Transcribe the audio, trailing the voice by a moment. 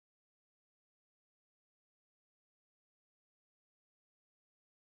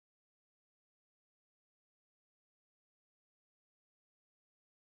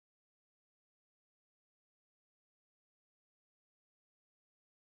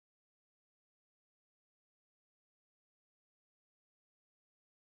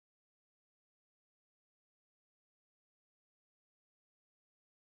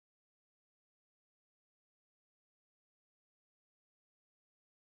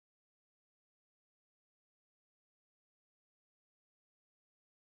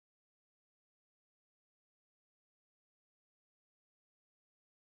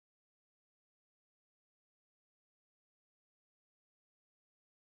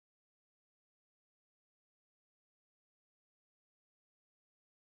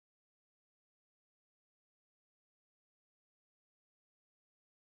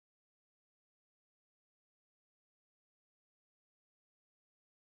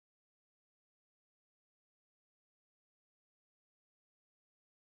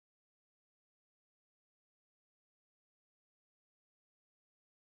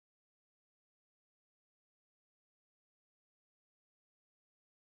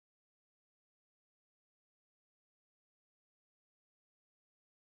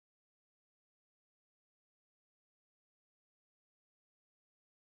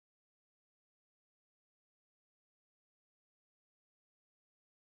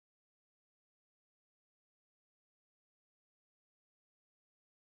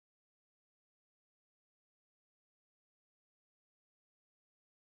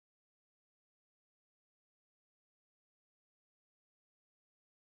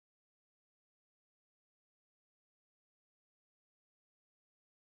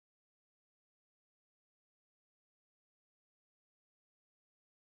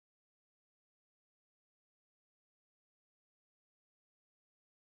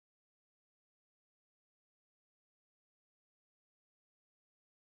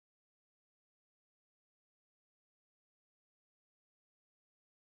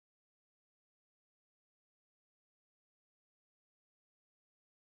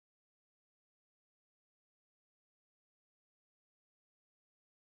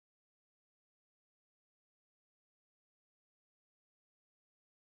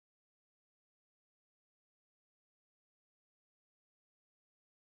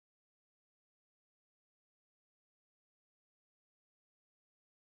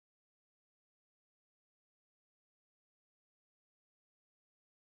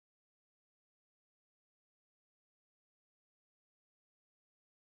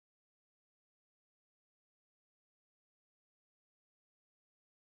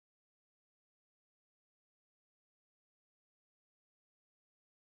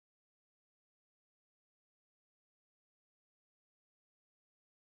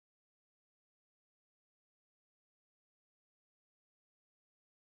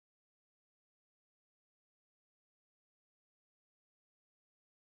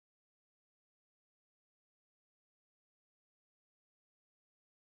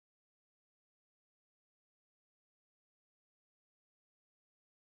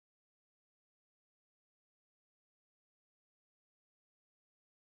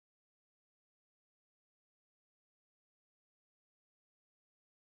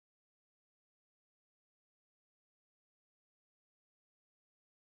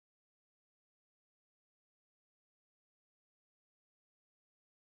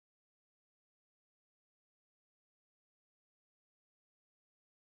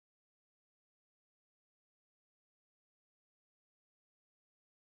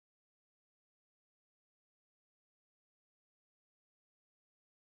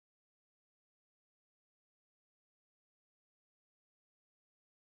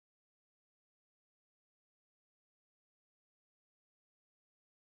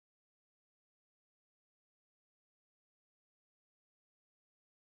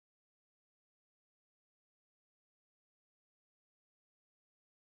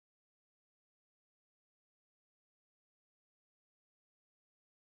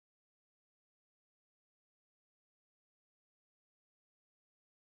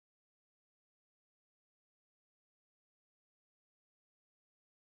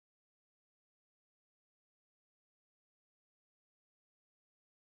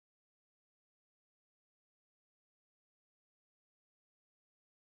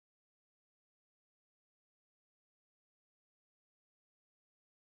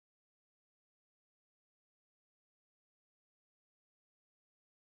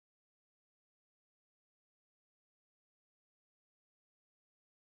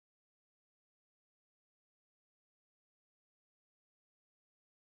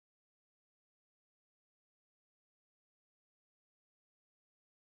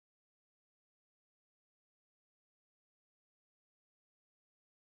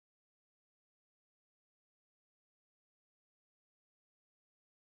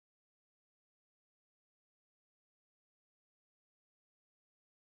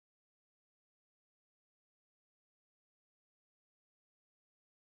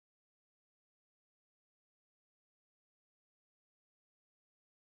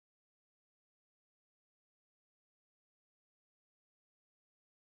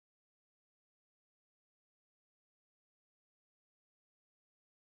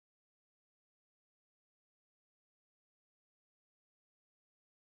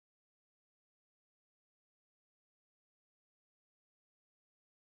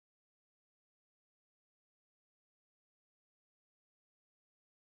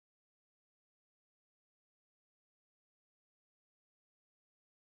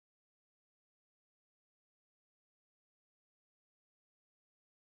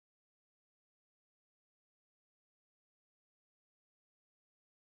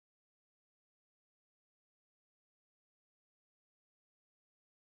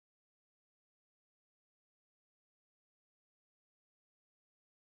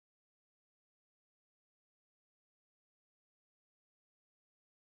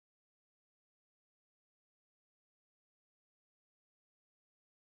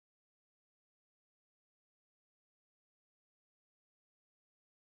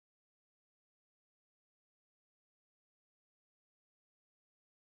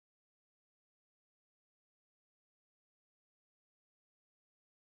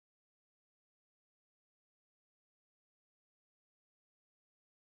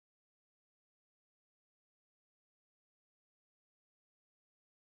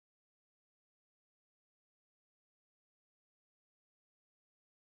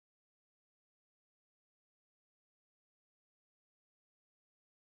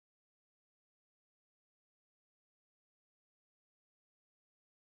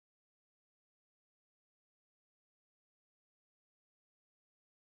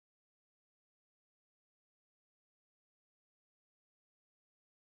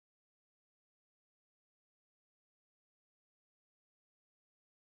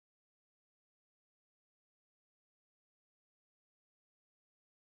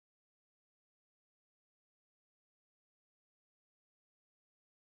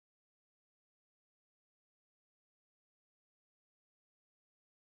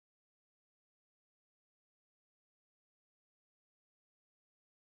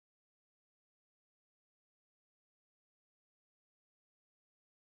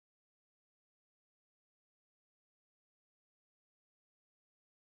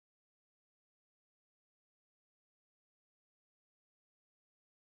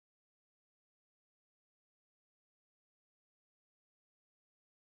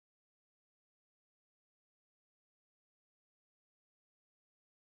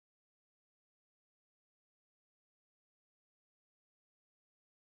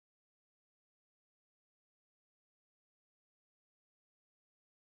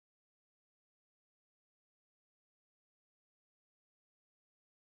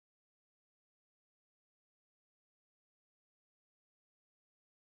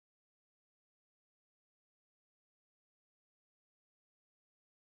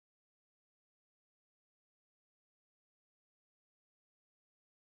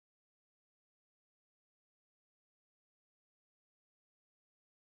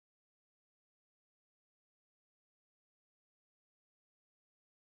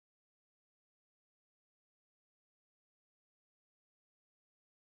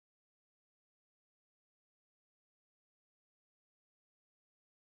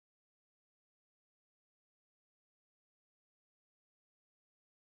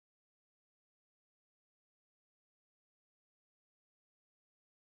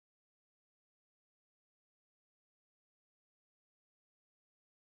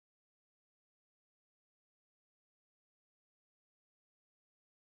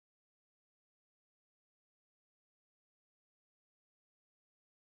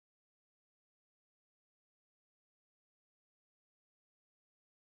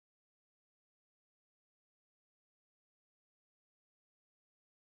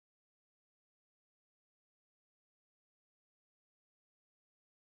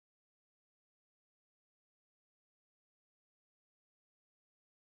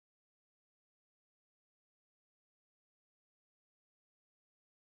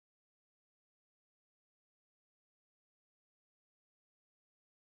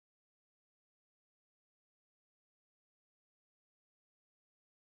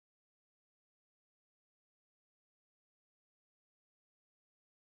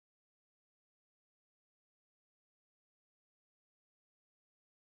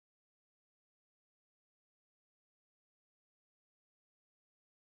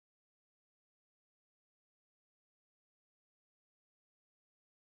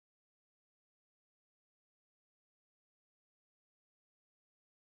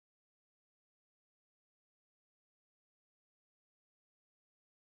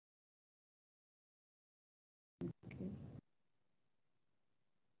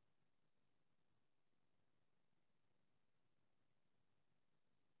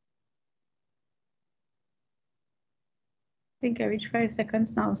think I reached 5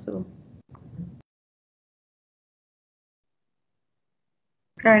 seconds now, so.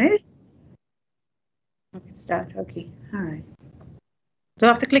 Ernest? Okay, start. Okay, all right. Don't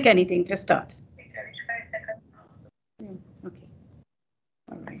have to click anything, just start. Yeah, okay,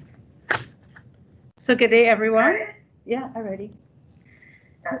 all right. So good day, everyone. Yeah, already.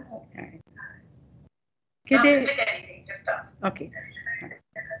 All right. Good day. Okay.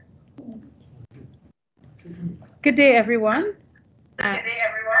 Good day, everyone.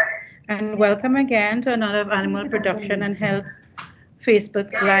 And welcome again to another Animal Production and Health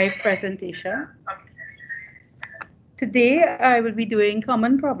Facebook Live presentation. Today, I will be doing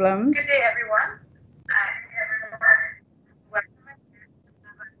common problems. Good day, everyone.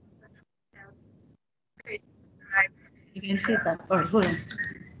 You can feedback. All right, hold on.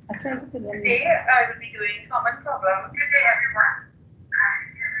 Today, I will be doing common problems. Good day, everyone.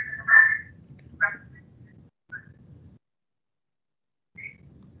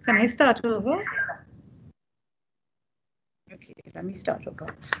 Can I start over? Okay, let me start over.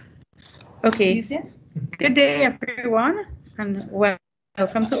 Okay, good day, everyone, and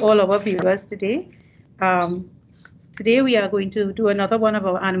welcome to all our viewers today. Today we are going to do another one of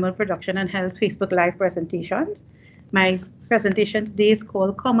our Animal Production and Health Facebook Live presentations. My presentation today is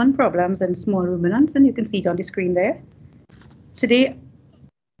called Common Problems in Small Ruminants, and you can see it on the screen there. Today,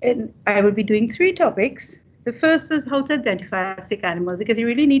 I will be doing 3 topics. The first is how to identify sick animals, because you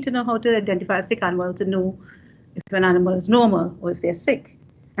really need to know how to identify a sick animal to know if an animal is normal or if they're sick.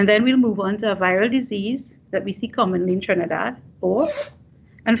 And then we'll move on to a viral disease that we see commonly in Trinidad,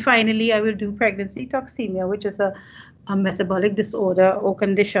 and finally, I will do pregnancy toxemia, which is a metabolic disorder or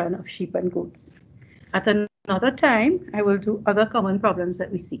condition of sheep and goats. At another time, I will do other common problems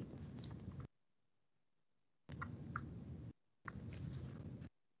that we see.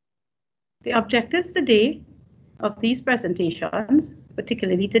 The objectives today of these presentations,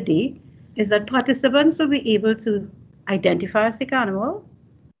 particularly today, is that participants will be able to identify a sick animal,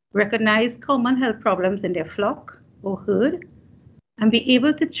 recognize common health problems in their flock or herd, and be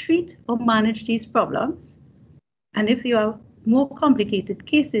able to treat or manage these problems. And if you have more complicated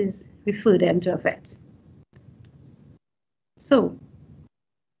cases, refer them to a vet. So,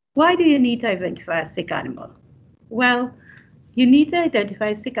 why do you need to identify a sick animal? Well, you need to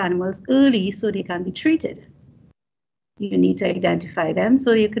identify sick animals early so they can be treated. You need to identify them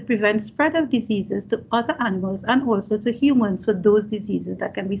so you could prevent spread of diseases to other animals and also to humans for those diseases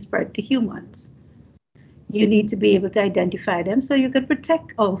that can be spread to humans. You need to be able to identify them so you can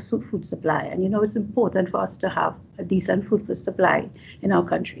protect our food supply. And you know, it's important for us to have a decent food supply in our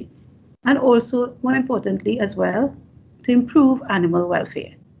country. And also, more importantly as well, to improve animal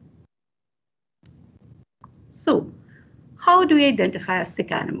welfare. So, how do we identify a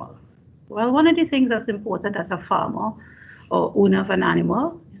sick animal? Well, one of the things that's important as a farmer or owner of an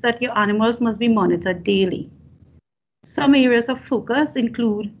animal is that your animals must be monitored daily. Some areas of focus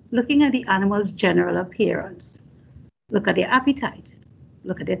include looking at the animal's general appearance, look at their appetite,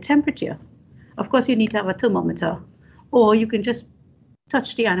 look at their temperature. Of course, you need to have a thermometer, or you can just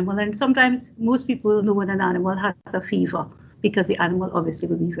touch the animal. And sometimes most people know when an animal has a fever because the animal obviously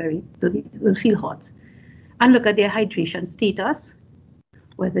will feel hot. And look at their hydration status,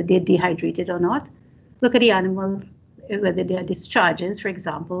 whether they're dehydrated or not. Look at the animal, whether there are discharges, for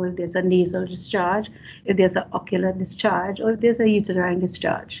example, if there's a nasal discharge, if there's an ocular discharge, or if there's a uterine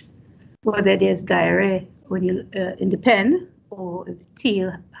discharge. Whether there's diarrhea when you in the pen, or if the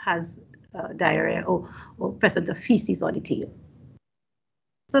tail has diarrhea or presence of feces on the tail.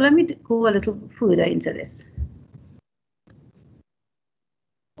 So let me go a little further into this.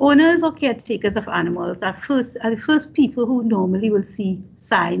 Owners or caretakers of animals are the first people who normally will see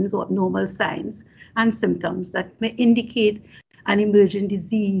signs or abnormal signs and symptoms that may indicate an emergent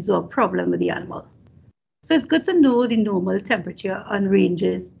disease or problem with the animal. So it's good to know the normal temperature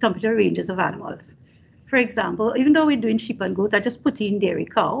ranges of animals. For example, even though we're doing sheep and goat, I just put in dairy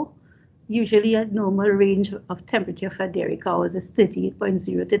cow. Usually a normal range of temperature for dairy cows is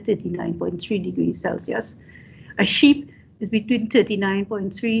 38.0 to 39.3 degrees Celsius. A sheep is between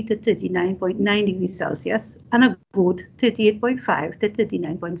 39.3 to 39.9 degrees Celsius, and a goat 38.5 to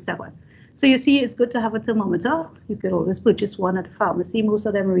 39.7. So you see, it's good to have a thermometer. You can always purchase one at the pharmacy. Most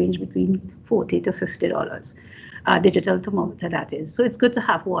of them range between $40 to $50. Digital thermometer, that is. So it's good to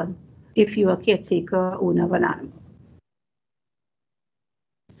have one if you're a caretaker, owner of an animal.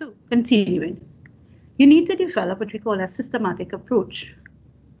 So continuing, you need to develop what we call a systematic approach,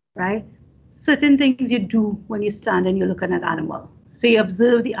 right? Certain things you do when you stand and you look at an animal. So you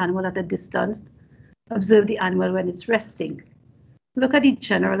observe the animal at a distance, observe the animal when it's resting. Look at the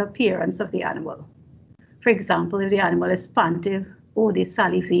general appearance of the animal. For example, if the animal is panting or they're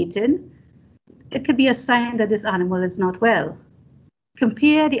salivating, it could be a sign that this animal is not well.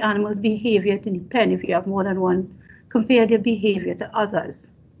 Compare the animal's behavior to the pen if you have more than one. Compare their behavior to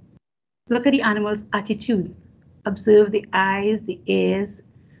others. Look at the animal's attitude. Observe the eyes, the ears.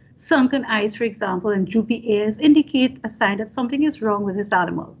 Sunken eyes, for example, and droopy ears indicate a sign that something is wrong with this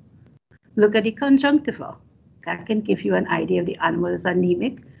animal. Look at the conjunctiva. That can give you an idea if the animal is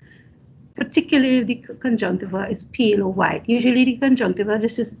anemic, particularly if the conjunctiva is pale or white. Usually the conjunctiva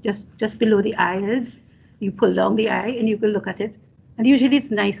is just below the eyelid. You pull down the eye and you can look at it. And usually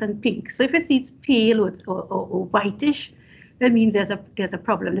it's nice and pink. So if it's pale or whitish, that means there's a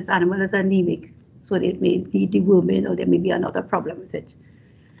problem. This animal is anemic. So they may be deworming or there may be another problem with it.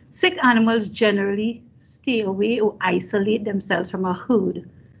 Sick animals generally stay away or isolate themselves from a herd.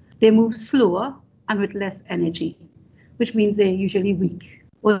 They move slower and with less energy, which means they're usually weak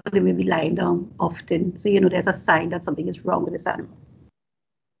or they may be lying down often. So, there's a sign that something is wrong with this animal.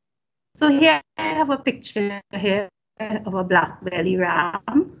 So here I have a picture here of a black belly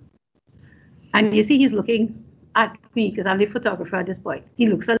ram. And you see he's looking at me because I'm the photographer at this point. He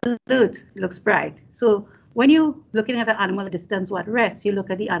looks alert, he looks bright. So when you're looking at the animal at distance or at rest, you look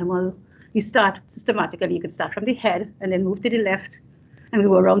at the animal, you start systematically. You could start from the head and then move to the left and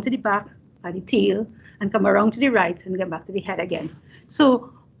go around to the back at the tail and come around to the right and get back to the head again.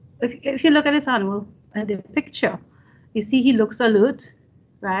 So if you look at this animal and the picture, you see he looks alert,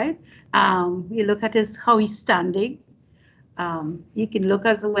 right? You look at how he's standing. You can look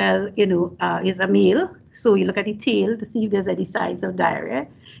as well, he's a male. So you look at the tail to see if there's any signs of diarrhea.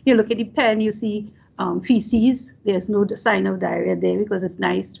 You look at the pen, you see feces. There's no sign of diarrhea there because it's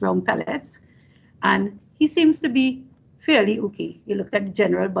nice round pellets. And he seems to be fairly okay. You look at the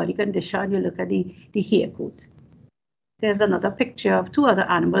general body condition, you look at the hair coat. There's another picture of two other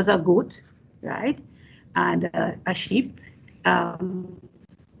animals, a goat, right? And a sheep. And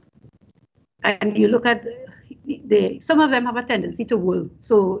you look at some of them have a tendency to wool,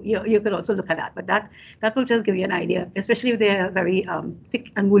 so you could also look at that. But that will just give you an idea, especially if they're very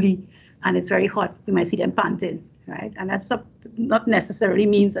thick and woolly, and it's very hot. You might see them panting, right? And that's not necessarily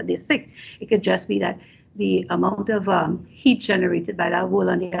means that they're sick. It could just be that the amount of heat generated by that wool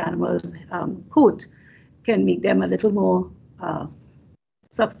on the animal's coat can make them a little more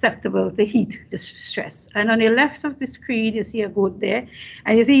susceptible to heat stress. And on the left of the screen, you see a goat there,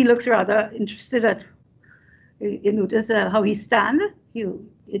 and you see he looks rather interested at. You notice how he stands. You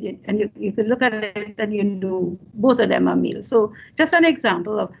can look at it and both of them are male. So just an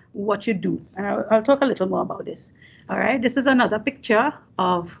example of what you do. And I'll talk a little more about this. All right, this is another picture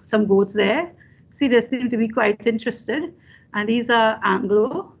of some goats there. See, they seem to be quite interested. And these are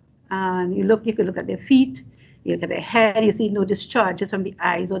Anglo. And you can look at their feet, you look at their head, you see no discharges from the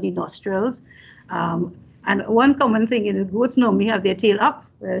eyes or the nostrils. And one common thing is goats normally have their tail up,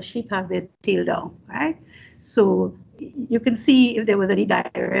 whereas sheep have their tail down, right? So you can see if there was any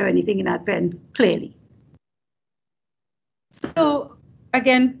diarrhea or anything in that pen clearly. So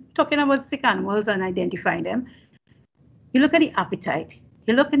again, talking about sick animals and identifying them, you look at the appetite.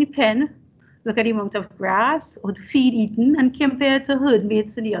 You look in the pen, look at the amount of grass or the feed eaten and compare it to herd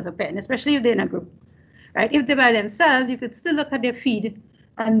mates in the other pen, especially if they're in a group, right? If they're by themselves, you could still look at their feed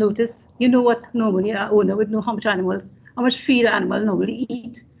and notice, what normally an owner would know how much feed an animal normally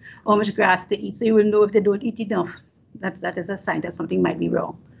eat, how much grass they eat. So you will know if they don't eat enough, that is a sign that something might be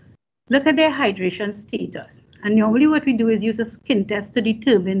wrong. Look at their hydration status. And normally what we do is use a skin test to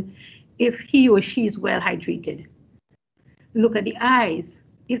determine if he or she is well hydrated. Look at the eyes.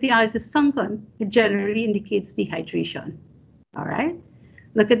 If the eyes is sunken, it generally indicates dehydration. All right.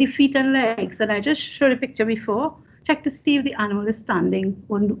 Look at the feet and legs. And I just showed a picture before. Check to see if the animal is standing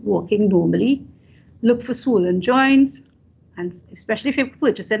or walking normally. Look for swollen joints. And especially if you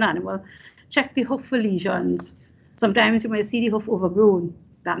purchase an animal, check the hoof for lesions. Sometimes you might see the hoof overgrown.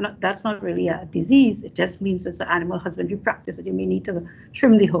 That's not really a disease. It just means it's an animal husbandry practice that you may need to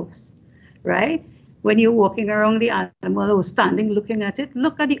trim the hoofs, right? When you're walking around the animal or standing looking at it,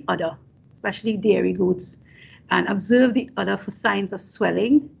 look at the udder, especially dairy goats, and observe the udder for signs of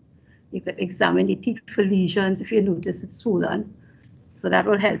swelling. You could examine the teeth for lesions if you notice it's swollen. So that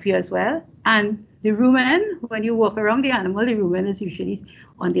will help you as well. And the rumen, when you walk around the animal, the rumen is usually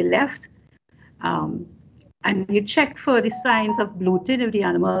on the left. And you check for the signs of bloating if the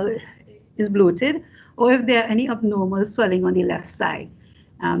animal is bloated, or if there are any abnormal swelling on the left side.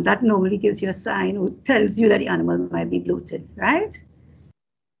 That normally gives you a sign or tells you that the animal might be bloated, right?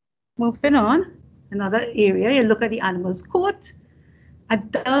 Moving on, another area, you look at the animal's coat. A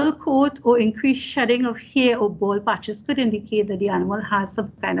dull coat or increased shedding of hair or bald patches could indicate that the animal has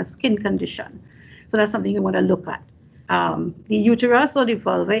some kind of skin condition. So that's something you want to look at. The uterus or the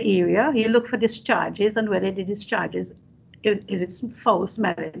vulva area, you look for discharges and whether the discharges, if it's foul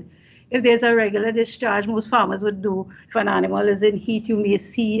smelling. If there's a regular discharge, most farmers would do, if an animal is in heat, you may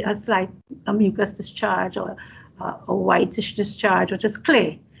see a slight mucus discharge or a whitish discharge, which is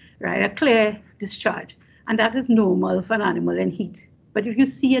clear, right? A clear discharge. And that is normal for an animal in heat. But if you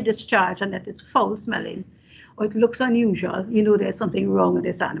see a discharge and that is foul smelling, or it looks unusual, you know there's something wrong with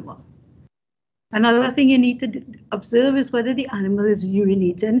this animal. Another thing you need to observe is whether the animal is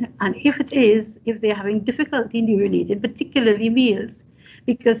urinating, and if it is, if they're having difficulty in urinating, particularly males,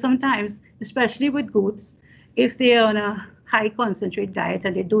 because sometimes, especially with goats, if they are on a high concentrate diet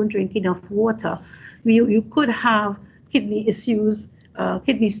and they don't drink enough water, you could have kidney issues,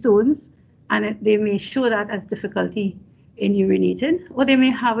 kidney stones, and they may show that as difficulty in urinating, or they may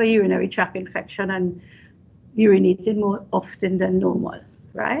have a urinary tract infection and urinating more often than normal,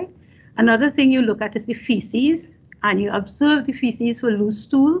 right? Another thing you look at is the feces, and you observe the feces for loose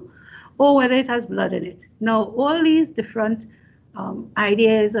stool or whether it has blood in it. Now, all these different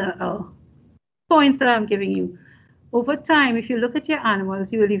ideas or points that I'm giving you, over time, if you look at your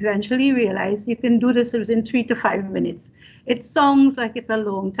animals, you will eventually realize you can do this within 3 to 5 minutes. It sounds like it's a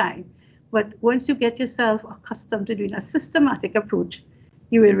long time, but once you get yourself accustomed to doing a systematic approach,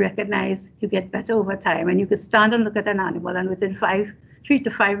 you will recognize you get better over time, and you can stand and look at an animal, and within 3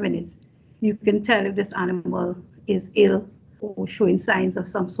 to 5 minutes, you can tell if this animal is ill or showing signs of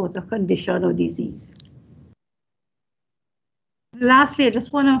some sort of condition or disease. Lastly, I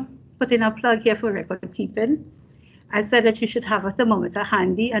just want to put in a plug here for record keeping. I said that you should have a thermometer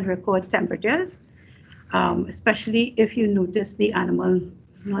handy and record temperatures, especially if you notice the animal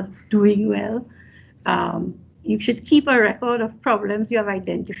not doing well. You should keep a record of problems you have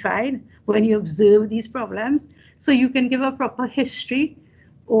identified when you observe these problems, so you can give a proper history,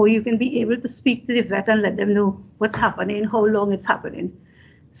 or you can be able to speak to the vet and let them know what's happening, how long it's happening.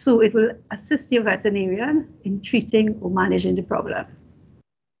 So it will assist your veterinarian in treating or managing the problem.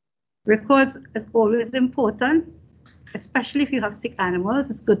 Records is always important, especially if you have sick animals.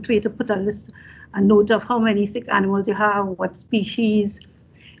 It's a good way to put a note of how many sick animals you have, what species,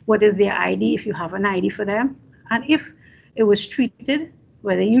 what is their ID, if you have an ID for them, and if it was treated,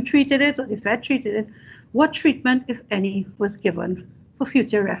 whether you treated it or the vet treated it, what treatment, if any, was given for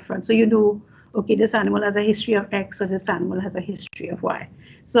future reference. So you know, okay, this animal has a history of X or this animal has a history of Y.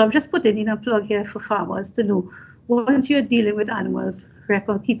 So I'm just putting in a plug here for farmers to know, once you're dealing with animals,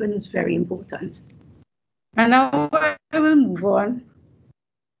 record keeping is very important. And now I will move on.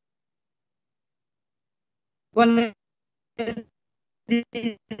 One of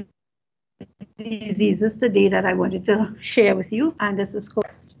the diseases today that I wanted to share with you, and this is called,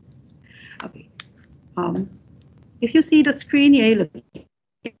 okay. If you see the screen here,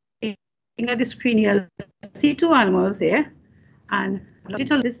 looking at the screen here, see two animals here, and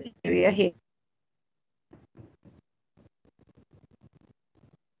little this area here.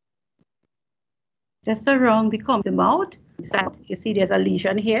 Just around the mouth, you see there's a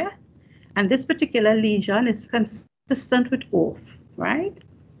lesion here, and this particular lesion is consistent with ORF, right?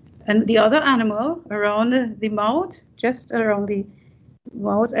 And the other animal around the mouth, just around the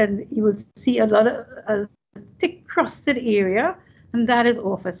mouth, and you will see a lot of a thick crusted area, and that is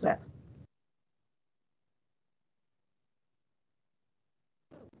ORF as well.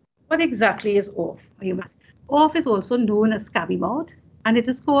 What exactly is ORF? ORF is also known as scabby mouth, and it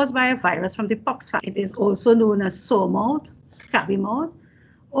is caused by a virus from the pox family. It is also known as sore mouth, scabby mouth,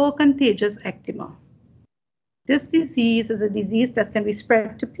 or contagious eczema. This disease is a disease that can be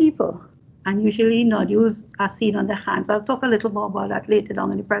spread to people, and usually nodules are seen on the hands. I'll talk a little more about that later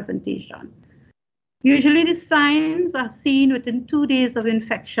on in the presentation. Usually the signs are seen within 2 days of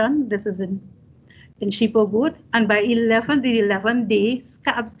infection. This is in sheep or goat, and by the 11th day,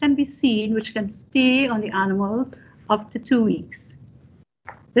 scabs can be seen, which can stay on the animal up to 2 weeks.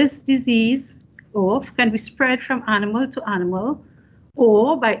 This disease can be spread from animal to animal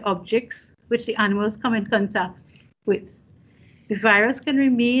or by objects which the animals come in contact with. The virus can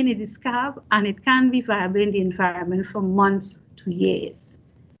remain in the scab, and it can be viable in the environment for months to years.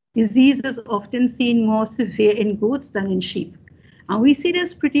 Disease is often seen more severe in goats than in sheep. And we see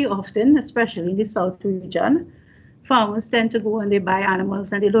this pretty often, especially in the South region. Farmers tend to go and they buy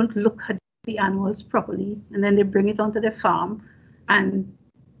animals and they don't look at the animals properly, and then they bring it onto their farm and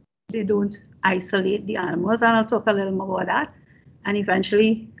they don't isolate the animals. And I'll talk a little more about that. And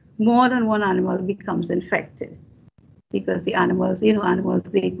eventually, more than one animal becomes infected because the animals,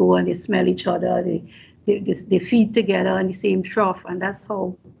 animals, they go and they smell each other, they feed together in the same trough, and that's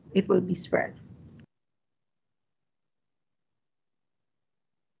how it will be spread.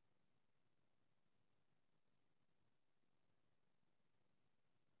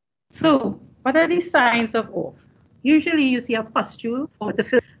 So, what are the signs of ORF? Usually you see a pustule or the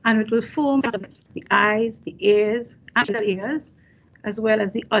film, and it will form the eyes, the ears, and the ears, as well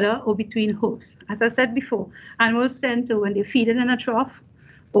as the udder or between hooves. As I said before, animals tend to, when they're feeding in a trough,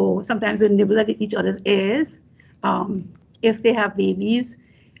 or sometimes they nibble at each other's ears. If they have babies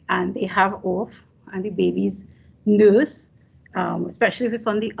and they have ORF and the babies nurse, especially if it's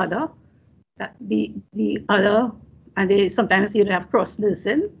on the udder, that the udder, and they sometimes you have cross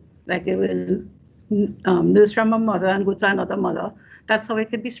nursing, like they will nurse from a mother and go to another mother. That's how it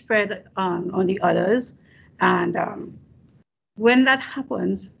can be spread on the others. And when that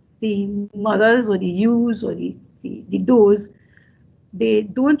happens, the mothers or the ewes or the does, they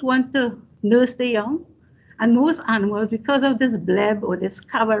don't want to nurse the young. And most animals, because of this bleb or this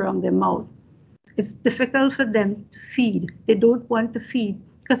scab around their mouth, it's difficult for them to feed. They don't want to feed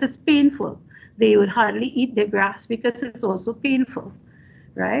because it's painful. They would hardly eat the grass because it's also painful,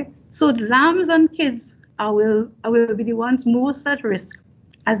 right? So lambs and kids will be the ones most at risk,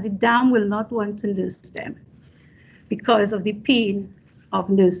 as the dam will not want to nurse them because of the pain of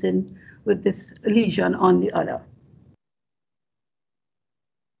nursing with this lesion on the udder.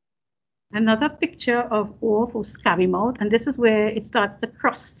 Another picture of ORF or scabby mouth, and this is where it starts to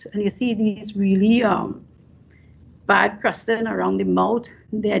crust, and you see these really bad crusting around the mouth.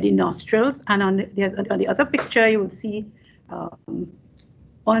 They're the nostrils, and on the other picture you will see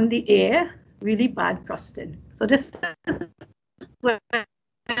on the ear really bad crusting. So this is where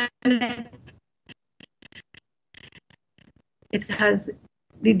it has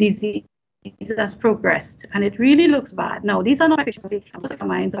the disease has progressed, and it really looks bad. Now, these are not pictures of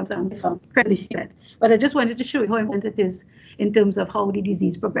mine, so I'm credit, but I just wanted to show you how important it is in terms of how the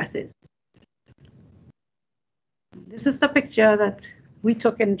disease progresses. This is the picture that we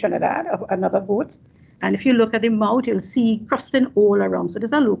took in Trinidad of another goat, and if you look at the mouth, you'll see crusting all around. So this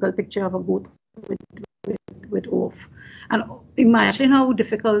is a local picture of a goat with ORF. And imagine how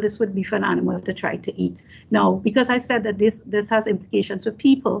difficult this would be for an animal to try to eat. Now, because I said that this has implications for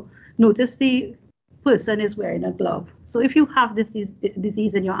people, notice the person is wearing a glove. So if you have this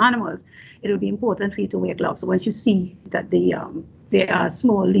disease in your animals, it will be important for you to wear gloves once you see that there are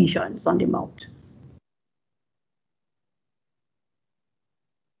small lesions on the mouth.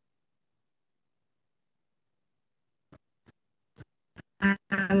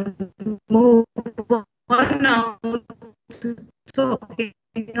 And move on now to talking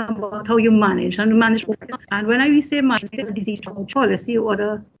about how you manage and manage. And when I say manage the disease policy, in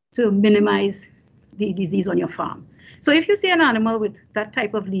order to minimize the disease on your farm. So if you see an animal with that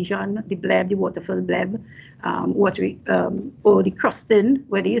type of lesion, the bleb, the water-filled bleb, or the crusting,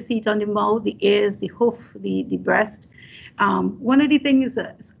 whether you see it on the mouth, the ears, the hoof, the breast, one of the things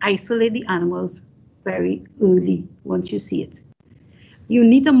is isolate the animals very early once you see it. You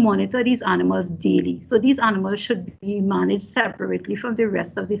need to monitor these animals daily. So these animals should be managed separately from the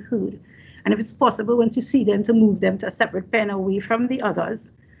rest of the herd. And if it's possible, once you see them, to move them to a separate pen away from the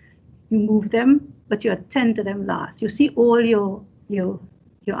others. You move them, but you attend to them last. You see all your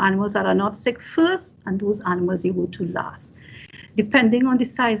animals that are not sick first, and those animals you go to last. Depending on the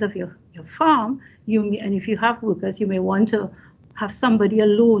size of your farm, and if you have workers, you may want to have somebody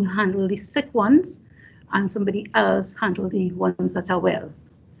alone handle the sick ones, and somebody else handle the ones that are well.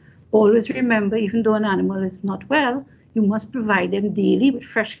 Always remember, even though an animal is not well, you must provide them daily with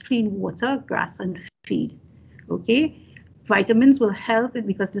fresh, clean water, grass, and feed. Okay? Vitamins will help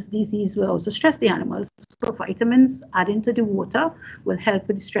because this disease will also stress the animals. So vitamins adding to the water will help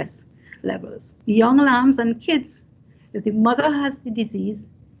with the stress levels. Young lambs and kids, if the mother has the disease,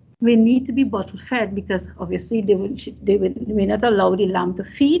 may need to be bottle fed because obviously they may not allow the lamb to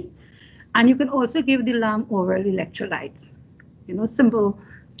feed. And you can also give the lamb oral electrolytes, simple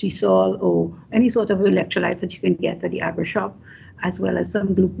G-Sol or any sort of electrolytes that you can get at the agri shop, as well as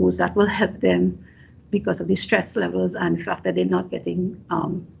some glucose that will help them because of the stress levels and the fact that they're not getting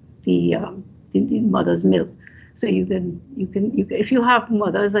the mother's milk. So you can if you have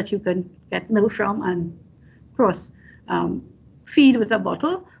mothers that you can get milk from and cross feed with a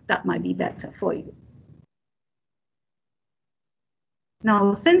bottle, that might be better for you.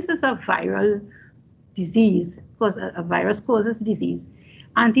 Now, since it's a viral disease, because a virus causes disease,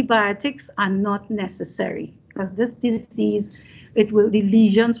 antibiotics are not necessary because this disease, the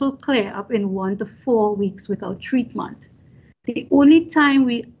lesions will clear up in 1 to 4 weeks without treatment. The only time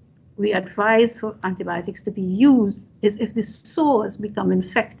we advise for antibiotics to be used is if the sores become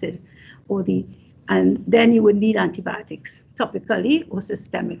infected, and then you would need antibiotics topically or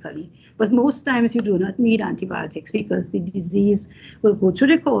systemically. But most times you do not need antibiotics because the disease will go through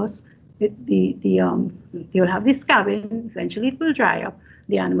the course You'll have the scabbing, eventually it will dry up,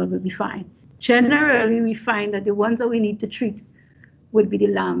 the animal will be fine. Generally, we find that the ones that we need to treat would be the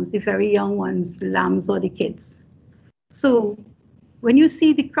lambs, the very young ones, the lambs or the kids. So when you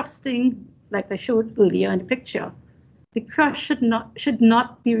see the crusting, like I showed earlier in the picture, the crust should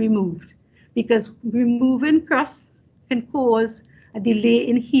not be removed, because removing crust can cause a delay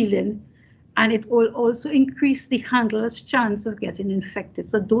in healing, and it will also increase the handler's chance of getting infected.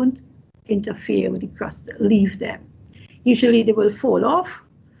 So don't interfere with the crust, leave them. Usually they will fall off,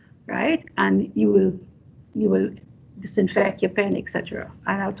 right? And you will disinfect your pen, etc.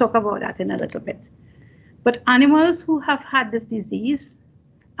 And I'll talk about that in a little bit. But animals who have had this disease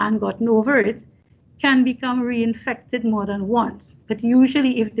and gotten over it can become reinfected more than once. But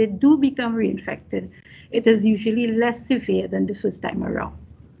usually if they do become reinfected, it is usually less severe than the first time around.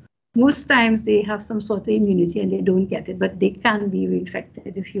 Most times they have some sort of immunity and they don't get it, but they can be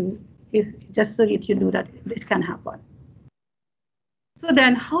reinfected if just so that you know that it can happen. So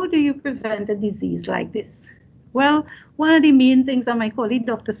then how do you prevent a disease like this? Well, one of the main things that my colleague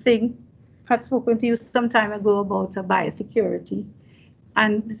Dr. Singh had spoken to you some time ago about biosecurity.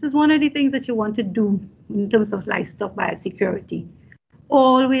 And this is one of the things that you want to do in terms of livestock biosecurity.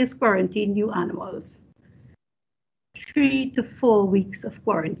 Always quarantine new animals. 3 to 4 weeks of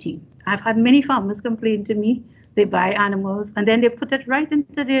quarantine. I've had many farmers complain to me, they buy animals and then they put it right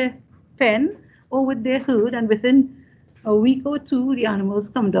into their pen or with their herd, and within a week or two, the animals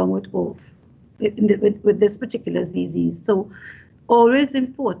come down with with this particular disease. So always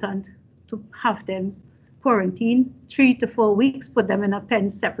important to have them quarantine 3 to 4 weeks, put them in a pen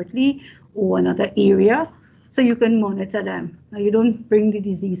separately or another area so you can monitor them. Now you don't bring the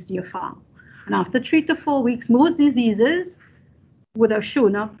disease to your farm. And after 3 to 4 weeks, most diseases would have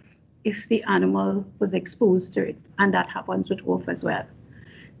shown up if the animal was exposed to it. And that happens with wolf as well.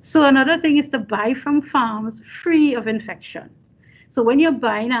 So another thing is to buy from farms free of infection. So when you're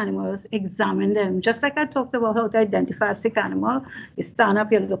buying animals, examine them. Just like I talked about how to identify a sick animal, you stand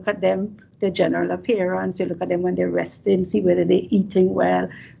up, you look at them, their general appearance, you look at them when they're resting, see whether they're eating well,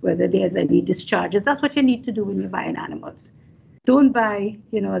 whether there's any discharges. That's what you need to do when you're buying animals. Don't buy,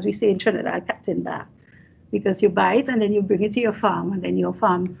 as we say in Trinidad, cat in bag, because you buy it and then you bring it to your farm, and then your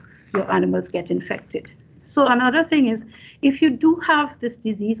animals get infected. So another thing is, if you do have this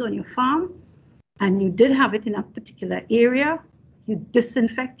disease on your farm and you did have it in a particular area, you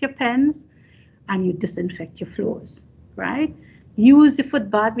disinfect your pens and you disinfect your floors, right? Use the foot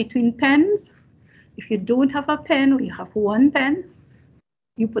bath between pens. If you don't have a pen or you have one pen,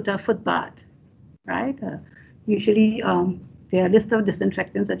 you put a foot bath, right? Usually there are a list of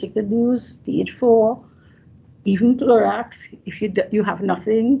disinfectants that you could use, TH4, even Clorox. If you have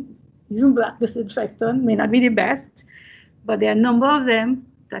nothing, even black disinfectant may not be the best, but there are a number of them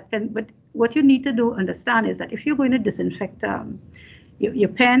that can. But what you need to understand is that if you're going to disinfect your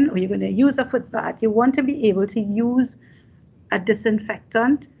pen or you're going to use a foot bath, you want to be able to use a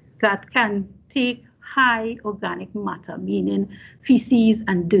disinfectant that can take high organic matter, meaning feces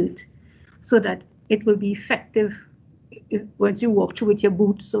and dirt, so that it will be effective once you walk through with your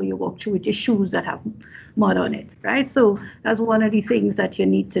boots or you walk through with your shoes that have mud on it, right? So that's one of the things that you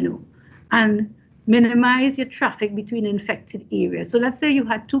need to know. And minimize your traffic between infected areas. So let's say you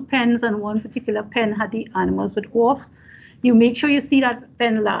had 2 pens and one particular pen had the animals with off. You make sure you see that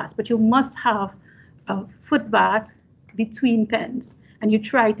pen last, but you must have a foot bath between pens. And you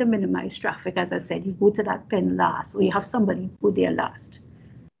try to minimize traffic. As I said, you go to that pen last, or you have somebody go there last.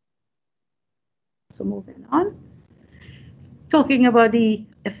 So moving on. Talking about the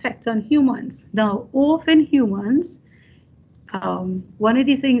effect on humans. Now, often humans, one of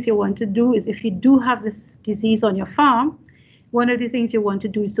the things you want to do is, if you do have this disease on your farm, one of the things you want to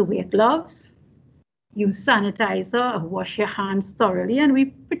do is to wear gloves, use sanitizer, wash your hands thoroughly. And we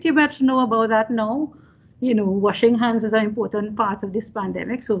pretty much know about that now. Washing hands is an important part of this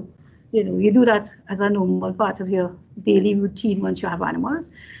pandemic. So, you do that as a normal part of your daily routine once you have animals.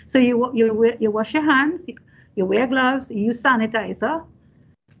 So you wash your hands, you wear gloves, you use sanitizer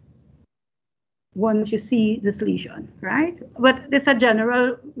once you see this lesion, right? But it's a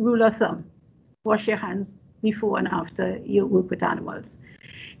general rule of thumb. Wash your hands before and after you work with animals.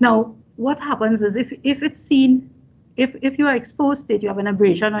 Now, what happens is if it's seen, if you are exposed to it, you have an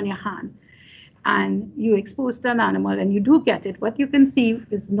abrasion on your hand, and you exposed to an animal and you do get it, what you can see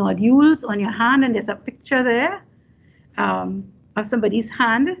is nodules on your hand, and there's a picture there of somebody's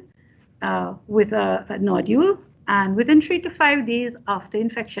hand with a nodule. And within 3 to 5 days after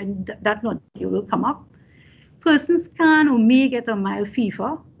infection, that nodule will come up. Persons can or may get a mild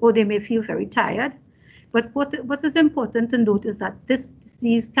fever, or they may feel very tired. But what is important to note is that this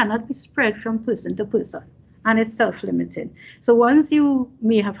disease cannot be spread from person to person, and it's self-limiting. So once you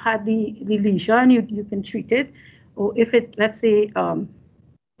may have had the lesion, you can treat it, or if it, let's say,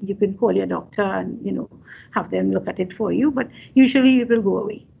 you can call your doctor and have them look at it for you, but usually it will go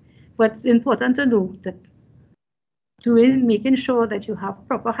away. But it's important to know that making sure that you have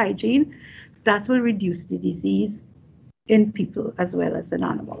proper hygiene, that will reduce the disease in people as well as in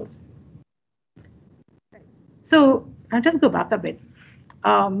animals. So I'll just go back a bit.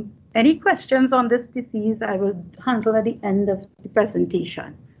 Any questions on this disease, I will handle at the end of the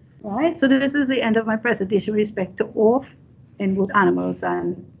presentation. Right, so this is the end of my presentation with respect to ORF in both animals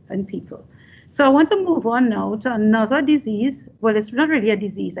and people. So I want to move on now to another disease. Well, it's not really a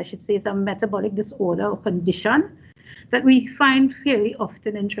disease, I should say it's a metabolic disorder or condition that we find fairly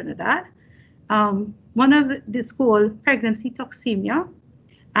often in Trinidad. One of this called pregnancy toxemia.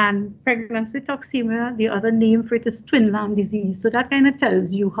 And pregnancy toxemia, the other name for it is twin lamb disease. So that kind of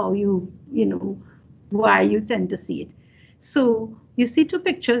tells you how why you tend to see it. So you see two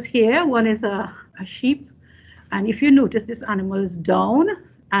pictures here. One is a sheep. And if you notice, this animal is down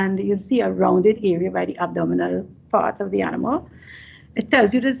and you see a rounded area by the abdominal part of the animal. It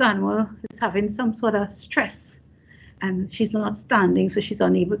tells you this animal is having some sort of stress and she's not standing, so she's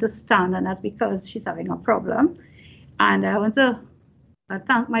unable to stand, and that's because she's having a problem. And I want to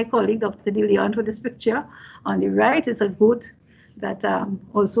thank my colleague, Dr. De Leon, for this picture. On the right is a goat that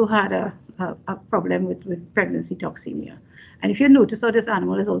also had a problem with pregnancy toxemia. And if you notice how this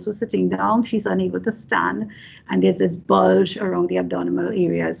animal is also sitting down, she's unable to stand, and there's this bulge around the abdominal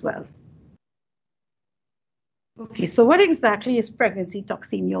area as well. Okay, so what exactly is pregnancy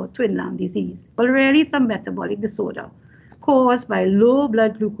toxemia or twin lamb disease? Well, really it's a metabolic disorder caused by low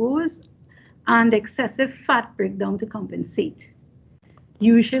blood glucose and excessive fat breakdown to compensate.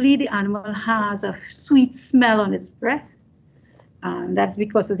 Usually the animal has a sweet smell on its breath, and that's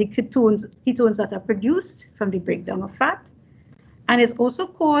because of the ketones that are produced from the breakdown of fat. And it's also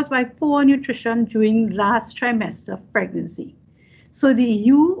caused by poor nutrition during last trimester of pregnancy. So the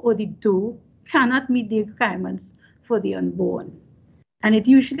ewe or the doe cannot meet the requirements for the unborn. And it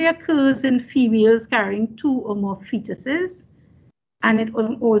usually occurs in females carrying 2 or more fetuses. And it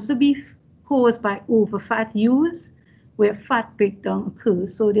will also be caused by overfat ewes, where fat breakdown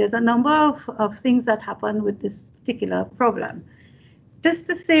occurs. So there's a number of things that happen with this particular problem. Just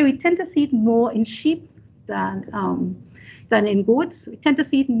to say, we tend to see it more in sheep than in goats. We tend to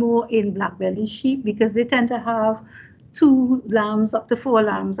see it more in black belly sheep because they tend to have 2 lambs up to 4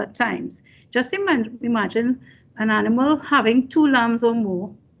 lambs at times. Just imagine an animal having 2 lambs or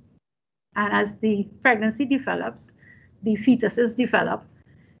more, and as the pregnancy develops, the fetuses develop,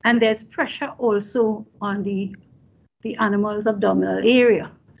 and there's pressure also on the animal's abdominal area.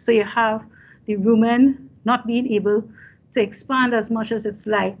 So you have the rumen not being able to expand as much as it's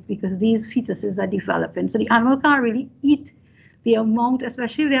like because these fetuses are developing. So the animal can't really eat the amount,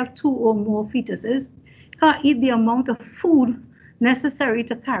 especially if they have 2 or more fetuses, can't eat the amount of food necessary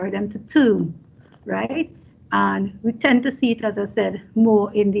to carry them to term, right? And we tend to see it, as I said,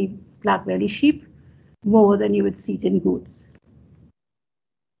 more in the black belly sheep, more than you would see it in goats.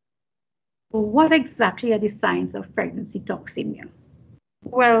 What exactly are the signs of pregnancy toxemia?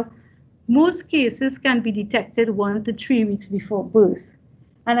 Well, most cases can be detected 1 to 3 weeks before birth.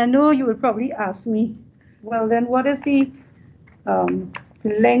 And I know you will probably ask me, well, then what is the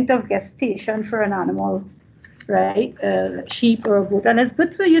length of gestation for an animal, right? Sheep or a goat. And it's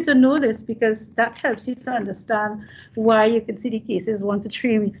good for you to know this because that helps you to understand why you can see the cases 1 to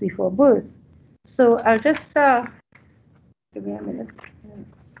 3 weeks before birth. So I'll just, give me a minute.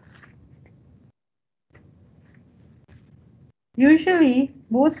 Usually,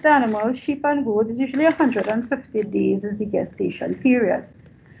 most animals, sheep and goats, is usually 150 days is the gestation period.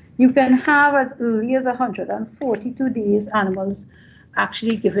 You can have as early as 142 days animals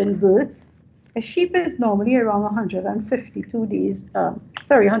actually giving birth. A sheep is normally around 145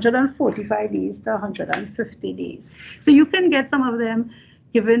 days to 150 days. So you can get some of them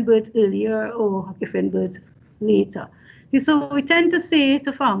giving birth earlier or giving birth later. So we tend to say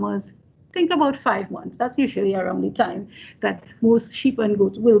to farmers, think about 5 months. That's usually around the time that most sheep and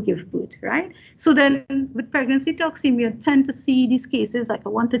goats will give birth, right? So then with pregnancy toxemia, you tend to see these cases like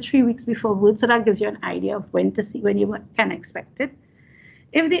 1 to 3 weeks before birth. So that gives you an idea of when you can expect it.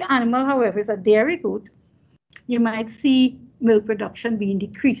 If the animal, however, is a dairy goat, you might see milk production being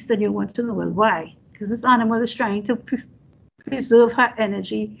decreased, and you want to know, well, why? Because this animal is trying to preserve her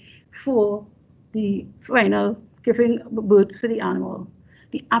energy for the final giving birth for the animal.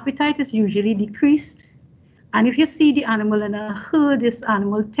 The appetite is usually decreased. And if you see the animal in a herd, this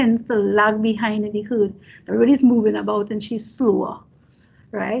animal tends to lag behind in the herd. Everybody's moving about and she's slower.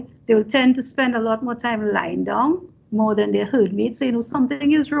 right? They will tend to spend a lot more time lying down more than their herd mates. So,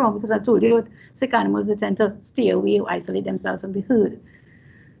 something is wrong, because I told you sick animals, they tend to stay away or isolate themselves from the herd.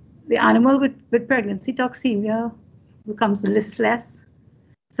 The animal with pregnancy toxemia becomes listless.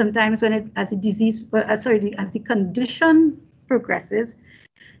 Sometimes as the condition progresses,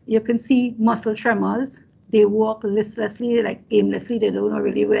 you can see muscle tremors. They walk listlessly, like aimlessly. They don't know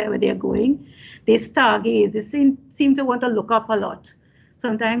really where they're going. They stargaze. They seem to want to look up a lot.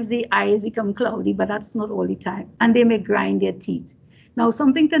 Sometimes the eyes become cloudy, but that's not all the time. And they may grind their teeth. Now,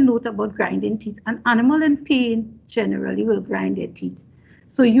 something to note about grinding teeth: an animal in pain generally will grind their teeth.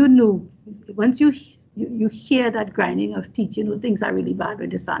 So once you hear that grinding of teeth, things are really bad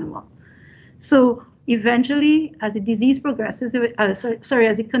with this animal. So eventually, as the disease progresses, as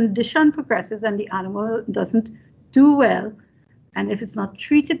the condition progresses and the animal doesn't do well, and if it's not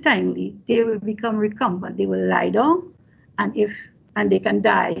treated timely, they will become recumbent. They will lie down, and they can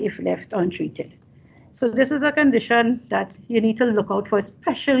die if left untreated. So this is a condition that you need to look out for,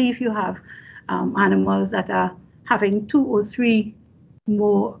 especially if you have animals that are having two or three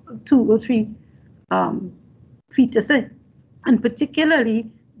fetuses, and particularly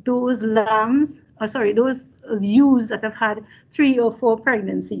those ewes that have had 3 or 4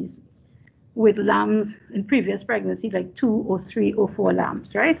 pregnancies, with lambs in previous pregnancy, like 2 or 3 or 4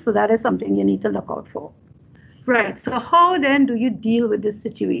 lambs, right? So that is something you need to look out for. Right, so how then do you deal with this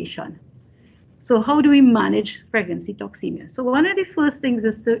situation? So how do we manage pregnancy toxemia? So one of the first things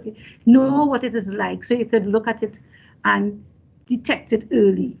is to know what it is like, so you could look at it and detect it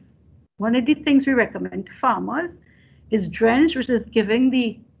early. One of the things we recommend to farmers is drench, which is giving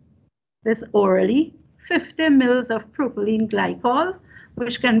this orally 50 mils of propylene glycol,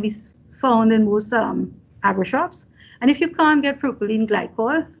 which can be found in most agro shops. And if you can't get propylene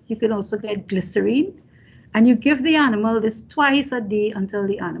glycol, you can also get glycerine. And you give the animal this twice a day until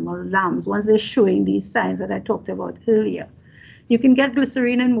the animal lambs, once they're showing these signs that I talked about earlier. You can get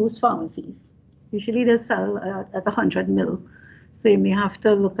glycerine in most pharmacies. Usually they sell at 100 mil. So you may have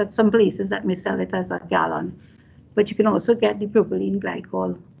to look at some places that may sell it as a gallon. But you can also get the propylene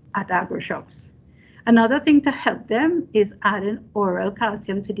glycol at agro shops. Another thing to help them is adding oral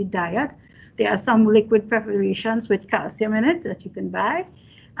calcium to the diet. There are some liquid preparations with calcium in it that you can buy.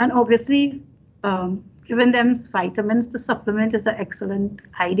 And obviously, giving them vitamins to supplement is an excellent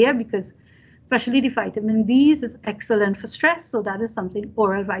idea, because especially the vitamin B's is excellent for stress. So that is something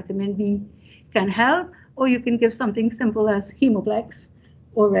oral vitamin B can help. Or you can give something simple as Hemoplex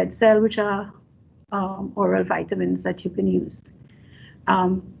or Red Cell, which are oral vitamins that you can use.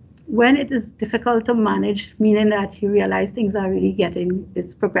 When it is difficult to manage, meaning that you realize things are really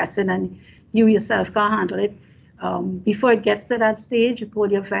it's progressing and you yourself can't handle it, before it gets to that stage, you call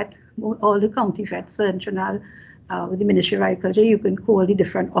your vet, all the county vets, central, with the Ministry of Agriculture. You can call the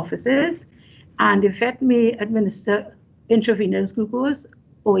different offices, and the vet may administer intravenous glucose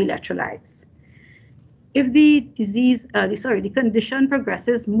or electrolytes. If the condition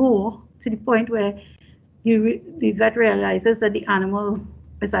progresses more to the point where the vet realizes that the animal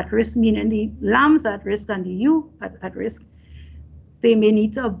is at risk, meaning the lambs at risk and the ewe at risk, they may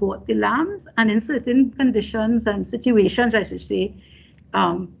need to abort the lambs. And in certain conditions and situations, I should say,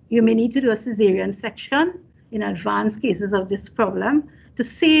 you may need to do a cesarean section in advanced cases of this problem to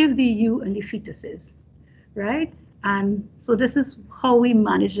save the ewe and the fetuses, right? And so this is how we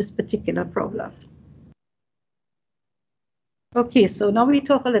manage this particular problem. Okay, so now we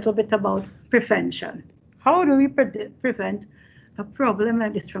talk a little bit about prevention. How do we prevent a problem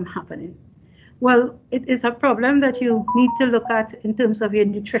like this from happening? Well, it is a problem that you need to look at in terms of your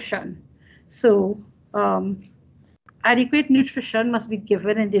nutrition. So adequate nutrition must be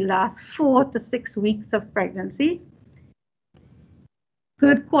given in the last 4 to 6 weeks of pregnancy.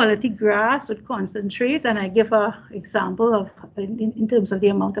 Good quality grass with concentrate, and I give an example of in terms of the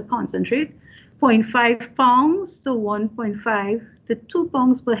amount of concentrate, 0.5 pounds to 1.5 to 2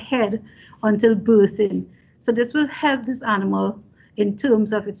 pounds per head until birthing. So this will help this animal in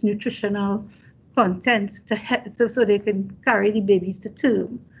terms of its nutritional content so they can carry the babies to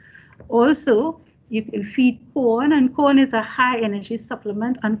term. Also, you can feed corn, and corn is a high energy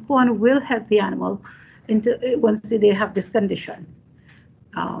supplement, and corn will help the animal once they have this condition.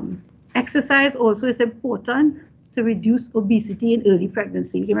 Exercise also is important to reduce obesity in early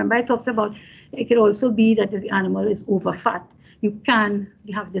pregnancy. Remember, I talked about it could also be that if the animal is over fat, you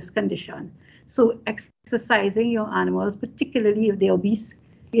have this condition. So exercising your animals, particularly if they're obese,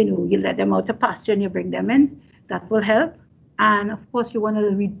 you let them out to pasture and you bring them in, that will help. And of course, you want to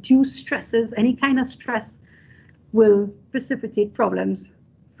reduce stresses. Any kind of stress will precipitate problems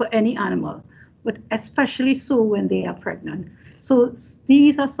for any animal, but especially so when they are pregnant. So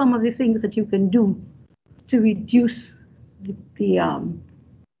these are some of the things that you can do to reduce the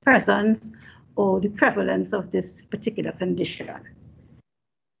presence or the prevalence of this particular condition.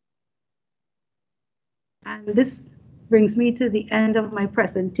 And this brings me to the end of my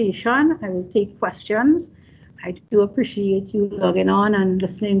presentation. I will take questions. I do appreciate you logging on and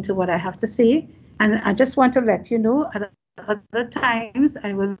listening to what I have to say. And I just want to let you know at other times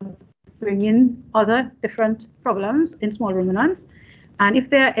I will bring in other different problems in small ruminants. And if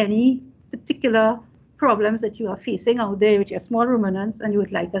there are any particular problems that you are facing out there with your small ruminants and you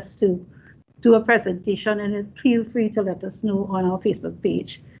would like us to do a presentation, and feel free to let us know on our Facebook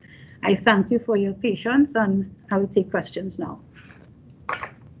page. I thank you for your patience, and I will take questions now.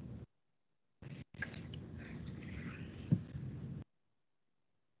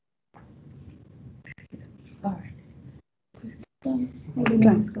 All right.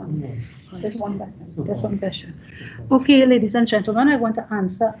 There's one question. There's one question. Okay, ladies and gentlemen, I want to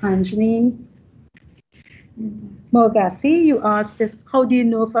answer Anjani Morgassi. You asked how do you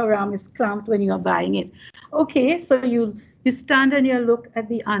know if a ram is clamped when you are buying it? Okay, so you stand and you look at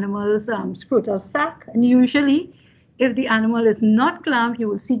the animal's scrotal sac, and usually if the animal is not clamped, you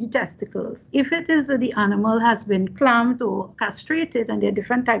will see the testicles. If it is that the animal has been clamped or castrated, and there are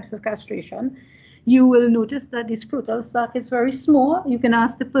different types of castration, you will notice that the scrotal sac is very small. You can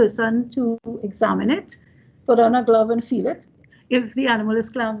ask the person to examine it, put on a glove and feel it. If the animal is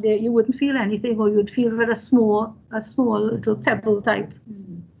clamped there, you wouldn't feel anything, or you would feel with a small little pebble type,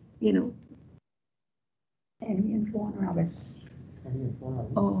 you know. Any info on rabbits?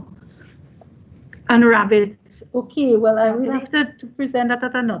 Oh, and rabbits. Okay, well, I will have to present that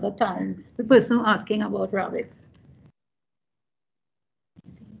at another time. The person asking about rabbits.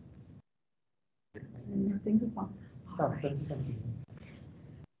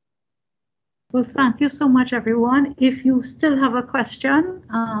 Well, thank you so much, everyone. If you still have a question,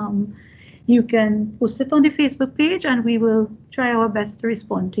 you can post it on the Facebook page and we will try our best to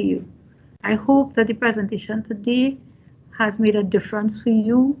respond to you. I hope that the presentation today has made a difference for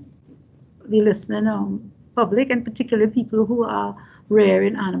you, the listening public, and particularly people who are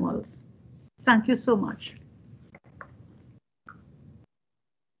rearing animals. Thank you so much.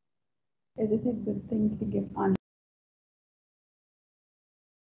 Is it a good thing to give on?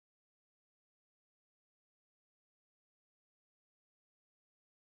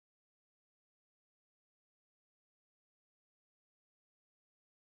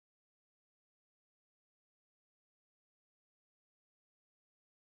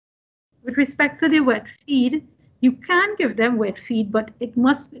 With respect to the wet feed, you can give them wet feed, but it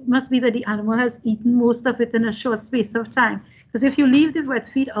must be that the animal has eaten most of it in a short space of time. Because if you leave the wet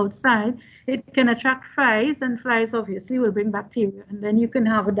feed outside, it can attract flies, and flies obviously will bring bacteria, and then you can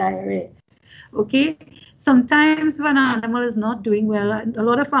have a diarrhea. Okay? Sometimes when an animal is not doing well, a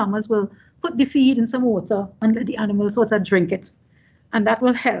lot of farmers will put the feed in some water and let the animal sort of drink it, and that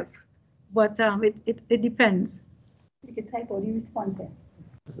will help. But it depends. You can type out the response there.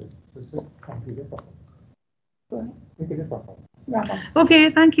 Okay,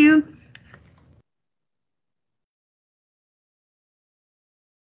 thank you.